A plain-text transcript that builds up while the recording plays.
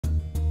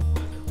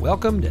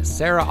Welcome to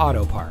Serra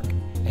Auto Park,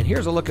 and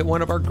here's a look at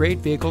one of our great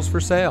vehicles for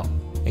sale.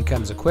 It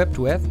comes equipped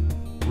with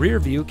rear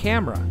view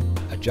camera,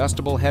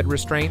 adjustable head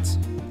restraints,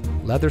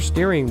 leather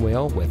steering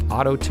wheel with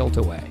auto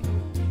tilt-away,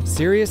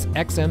 Sirius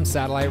XM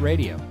satellite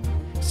radio,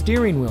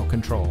 steering wheel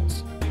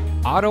controls,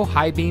 auto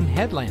high beam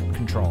headlamp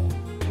control,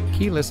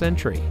 keyless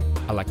entry,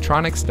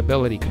 electronic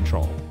stability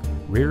control,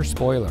 rear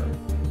spoiler,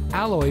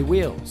 alloy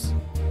wheels,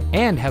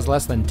 and has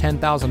less than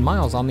 10,000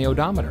 miles on the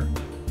odometer.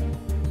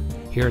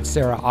 Here at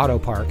Serra Auto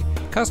Park,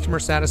 customer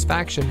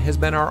satisfaction has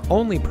been our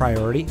only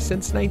priority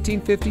since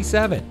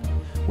 1957.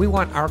 We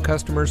want our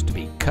customers to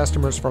be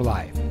customers for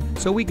life,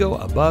 so we go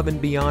above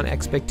and beyond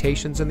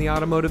expectations in the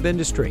automotive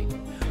industry.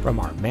 From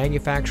our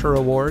manufacturer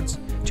awards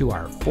to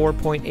our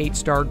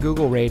 4.8-star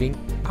Google rating,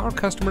 our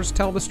customers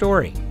tell the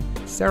story.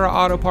 Serra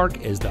Auto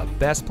Park is the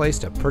best place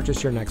to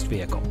purchase your next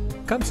vehicle.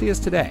 Come see us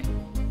today.